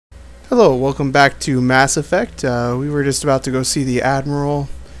Hello, welcome back to Mass Effect. We were just about to go see the Admiral,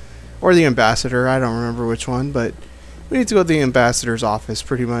 or the Ambassador, I don't remember which one, but we need to go to the Ambassador's office,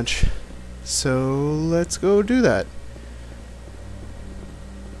 pretty much. So, let's go do that.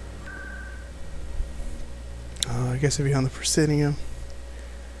 I guess it'd be on the Presidium.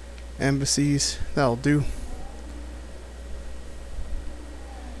 Embassies, that'll do.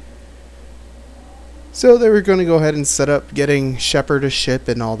 So they were going to go ahead and set up getting Shepard a ship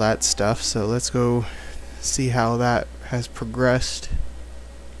and all that stuff. So let's go see how that has progressed.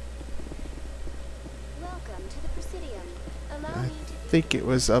 Welcome to the Presidium. Allow I me to think it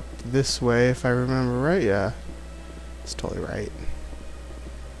was up this way if I remember right. Yeah, it's totally right.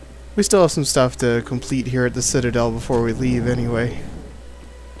 We still have some stuff to complete here at the Citadel before we leave anyway.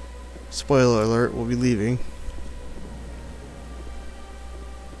 Spoiler alert, we'll be leaving.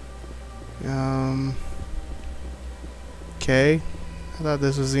 Okay. I thought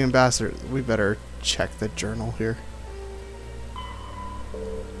this was the Ambassador. We better check the journal here.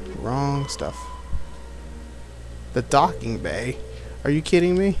 Wrong stuff. The docking bay? Are you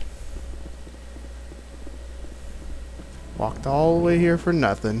kidding me? Walked all the way here for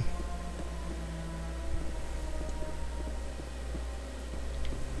nothing.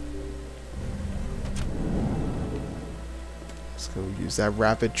 Let's go use that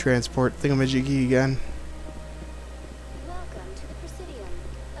rapid transport thingamajiggy again. welcome to the Presidium.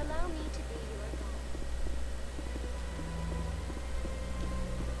 Allow me to be your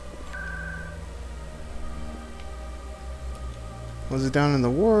guide. Was it down in the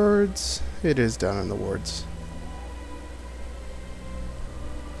wards? It is down in the wards.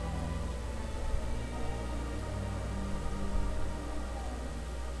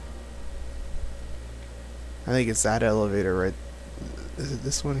 I think it's that elevator right. Is it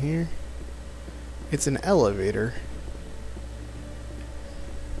this one here? It's an elevator.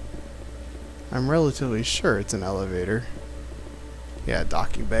 I'm relatively sure it's an elevator. Yeah,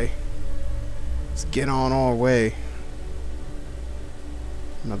 docking bay. Let's get on our way.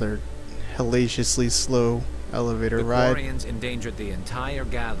 Another hellaciously slow elevator ride. The Quarians endangered the entire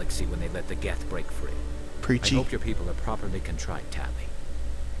galaxy when they let the Geth break free. Preachy. I hope your people are properly contrite, Tally.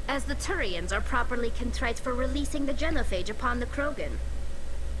 As the Turians are properly contrite for releasing the genophage upon the Krogan.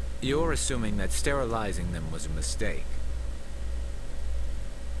 You're assuming that sterilizing them was a mistake.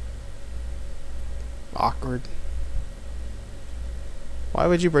 Awkward. Why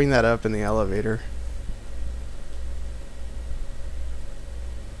would you bring that up in the elevator?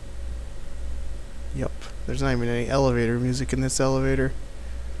 Yep. There's not even any elevator music in this elevator.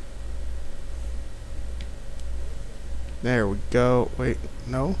 There we go. Wait,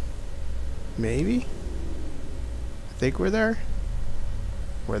 no? Maybe? I think we're there?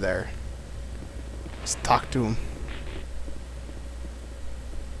 We're there. Let's talk to him.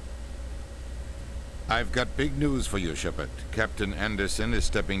 I've got big news for you, Shepard. Captain Anderson is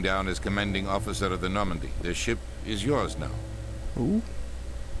stepping down as commanding officer of the Normandy. The ship is yours now. Ooh.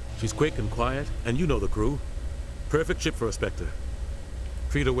 She's quick and quiet, and you know the crew. Perfect ship for a Spectre.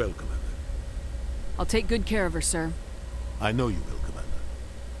 Treat her well, Commander. I'll take good care of her, sir. I know you will, Commander.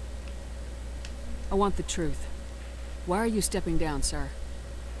 I want the truth. Why are you stepping down, sir?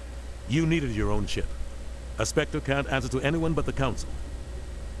 You needed your own ship. A Spectre can't answer to anyone but the Council.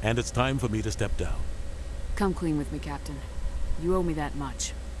 And it's time for me to step down. Come clean with me, Captain. You owe me that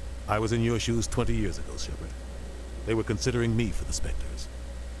much. I was in your shoes 20 years ago, Shepard. They were considering me for the Spectres.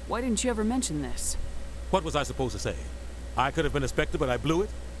 Why didn't you ever mention this? What was I supposed to say? I could have been a Spectre, but I blew it?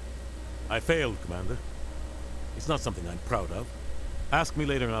 I failed, Commander. It's not something I'm proud of. Ask me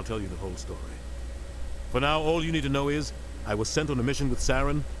later and I'll tell you the whole story. For now, all you need to know is, I was sent on a mission with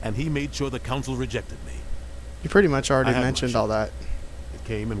Saren, and he made sure the Council rejected me. You pretty much already I had my mentioned ship. all that. It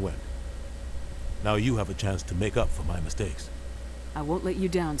came and went. Now you have a chance to make up for my mistakes. I won't let you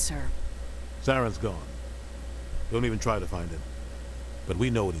down, sir. Saren's gone. Don't even try to find him. But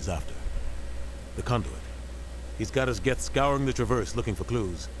we know what he's after. The conduit. He's got us Geth scouring the Traverse looking for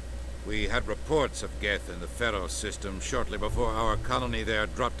clues. We had reports of Geth in the Pharaoh system shortly before our colony there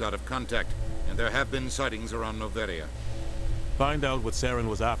dropped out of contact, and there have been sightings around Noveria. Find out what Saren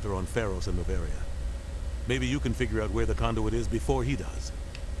was after on Pharos and Noveria. Maybe you can figure out where the conduit is before he does.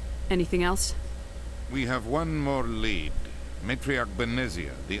 Anything else? We have one more lead. Matriarch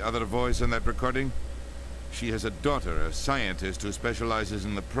Benezia, the other voice in that recording. She has a daughter, a scientist who specializes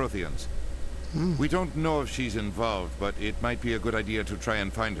in the Protheans. We don't know if she's involved, but it might be a good idea to try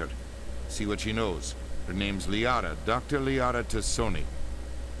and find her. See what she knows. Her name's Liara, Dr. Liara Tassoni.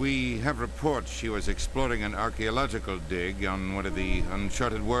 We have reports she was exploring an archaeological dig on one of the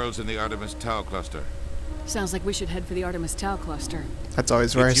uncharted worlds in the Artemis Tau cluster. Sounds like we should head for the Artemis Tau cluster. That's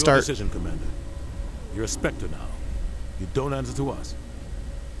always where I It's your start. decision, Commander. You're a Spectre now. You don't answer to us.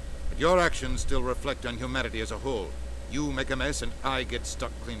 But your actions still reflect on humanity as a whole. You make a mess and I get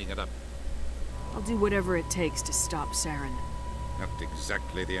stuck cleaning it up. I'll do whatever it takes to stop Saren. Not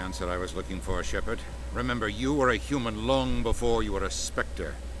exactly the answer I was looking for, Shepard. Remember, you were a human long before you were a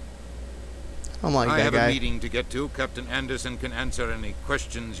Spectre. I don't like I that have guy. a meeting to get to. Captain Anderson can answer any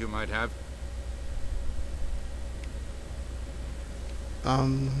questions you might have.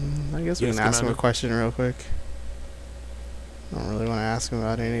 I guess we Yes, can ask him a Commander? question real quick. I don't really want to ask him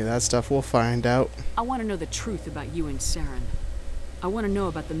about any of that stuff. We'll find out. I want to know the truth about you and Saren. I want to know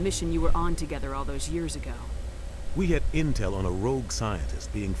about the mission you were on together all those years ago. We had intel on a rogue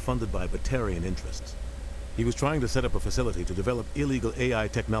scientist being funded by Batarian interests. He was trying to set up a facility to develop illegal AI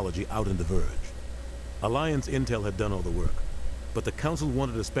technology out in the Verge. Alliance intel had done all the work, but the Council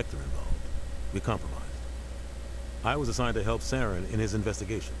wanted a Spectre involved. We compromised. I was assigned to help Saren in his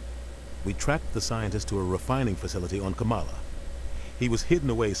investigation. We tracked the scientist to a refining facility on Kamala. He was hidden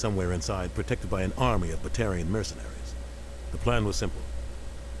away somewhere inside, protected by an army of Batarian mercenaries. The plan was simple.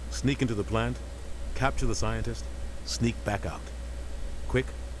 Sneak into the plant, capture the scientist, sneak back out. Quick,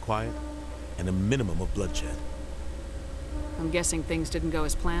 quiet, and a minimum of bloodshed. I'm guessing things didn't go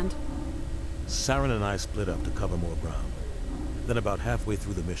as planned? Saren and I split up to cover more ground. Then about halfway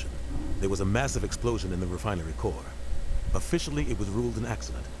through the mission, there was a massive explosion in the refinery core. Officially, it was ruled an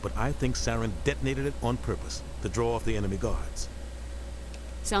accident, but I think Saren detonated it on purpose to draw off the enemy guards.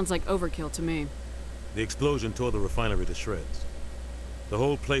 Sounds like overkill to me. The explosion tore the refinery to shreds. The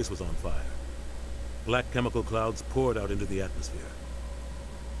whole place was on fire. Black chemical clouds poured out into the atmosphere.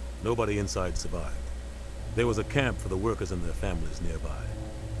 Nobody inside survived. There was a camp for the workers and their families nearby.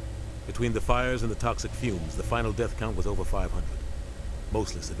 Between the fires and the toxic fumes, the final death count was over 500.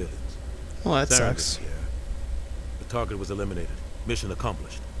 Mostly civilians. Well, that Saren sucks. didn't care. The target was eliminated. Mission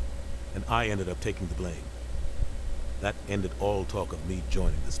accomplished. And I ended up taking the blame. That ended all talk of me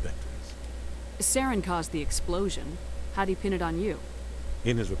joining the Spectres. Saren caused the explosion. How'd he pin it on you?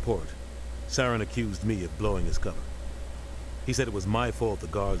 In his report, Saren accused me of blowing his cover. He said it was my fault the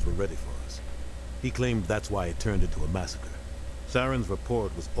guards were ready for us. He claimed that's why it turned into a massacre. Saren's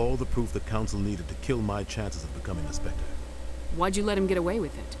report was all the proof the Council needed to kill my chances of becoming a Spectre. Why'd you let him get away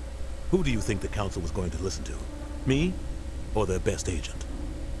with it? Who do you think the Council was going to listen to? Me? Or their best agent?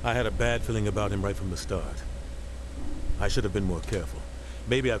 I had a bad feeling about him right from the start. I should have been more careful.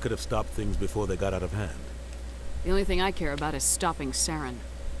 Maybe I could have stopped things before they got out of hand. The only thing I care about is stopping Saren.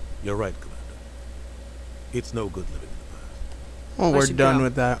 You're right, Commander. It's no good living in the past. Well, I we're should done go.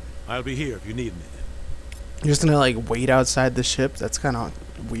 with that. I'll be here if you need anything. You're just gonna like wait outside the ship? That's kind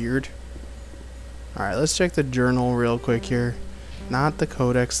of weird. Alright, let's check the journal real quick here. Not the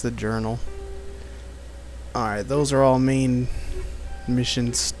codex, the journal. Alright, those are all main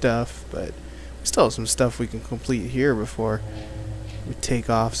mission stuff, but we still have some stuff we can complete here before we take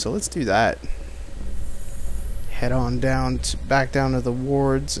off, so let's do that. Head on down back down to the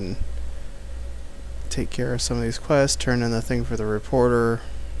wards and take care of some of these quests, turn in the thing for the reporter.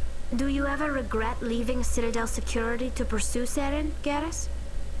 Do you ever regret leaving Citadel security to pursue Saren, Garrus?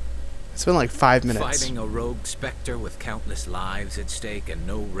 It's been like 5 minutes. Fighting a rogue Spectre with countless lives at stake and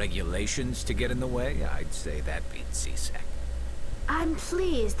no regulations to get in the way, I'd say that beats CSEC. I'm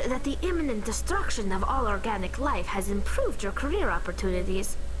pleased that the imminent destruction of all organic life has improved your career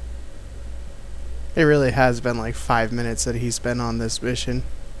opportunities. It really has been like 5 minutes that he's been on this mission.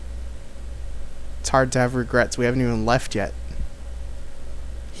 It's hard to have regrets. We haven't even left yet.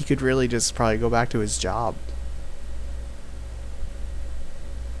 He could really just probably go back to his job.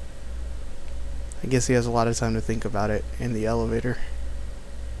 I guess he has a lot of time to think about it in the elevator.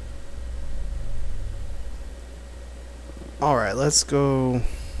 Alright, let's go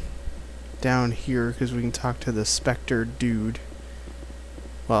down here because we can talk to the Spectre dude.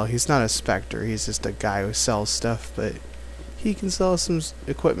 Well, he's not a Spectre, he's just a guy who sells stuff, but he can sell some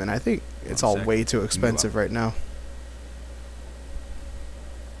equipment. I think it's all way too expensive right now.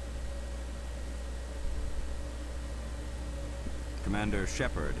 Commander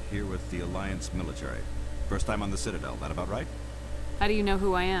Shepard, here with the Alliance military. First time on the Citadel, that about right? How do you know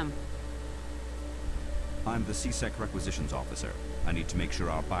who I am? I'm the CSEC requisitions officer. I need to make sure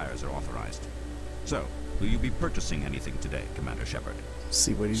our buyers are authorized. So, will you be purchasing anything today, Commander Shepard?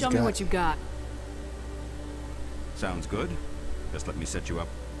 See what he's Show got. me what you got. Sounds good. Just let me set you up.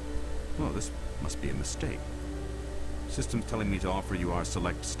 Oh, this must be a mistake. System's telling me to offer you our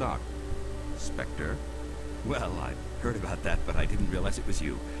select stock. Spectre? Well, I heard about that, but I didn't realize it was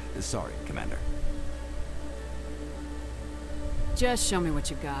you. Sorry, Commander. Just show me what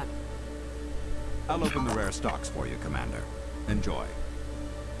you got. I'll open the rare stocks for you, Commander. Enjoy.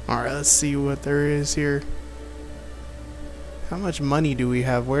 Alright, let's see what there is here. How much money do we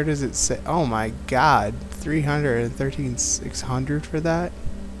have? Where does it say? Oh my god. 313,600 for that?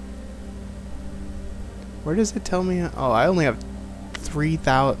 Where does it tell me? Oh, I only have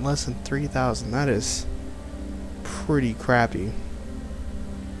 3,000, less than 3,000. That is pretty crappy.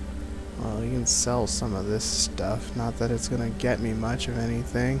 Well, you can sell some of this stuff. Not that it's gonna get me much of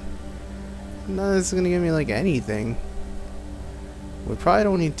anything. Not that it's gonna give me like anything. We probably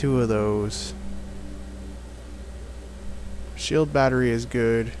don't need 2 of those. Shield battery is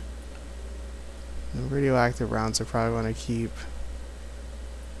good. The radioactive rounds I probably want to keep.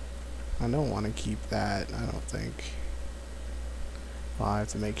 I don't want to keep that, I don't think. Well, I have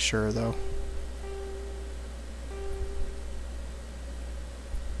to make sure though.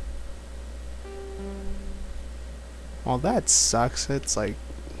 Well, that sucks. It's like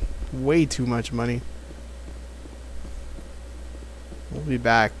way too much money. We'll be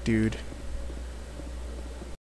back, dude.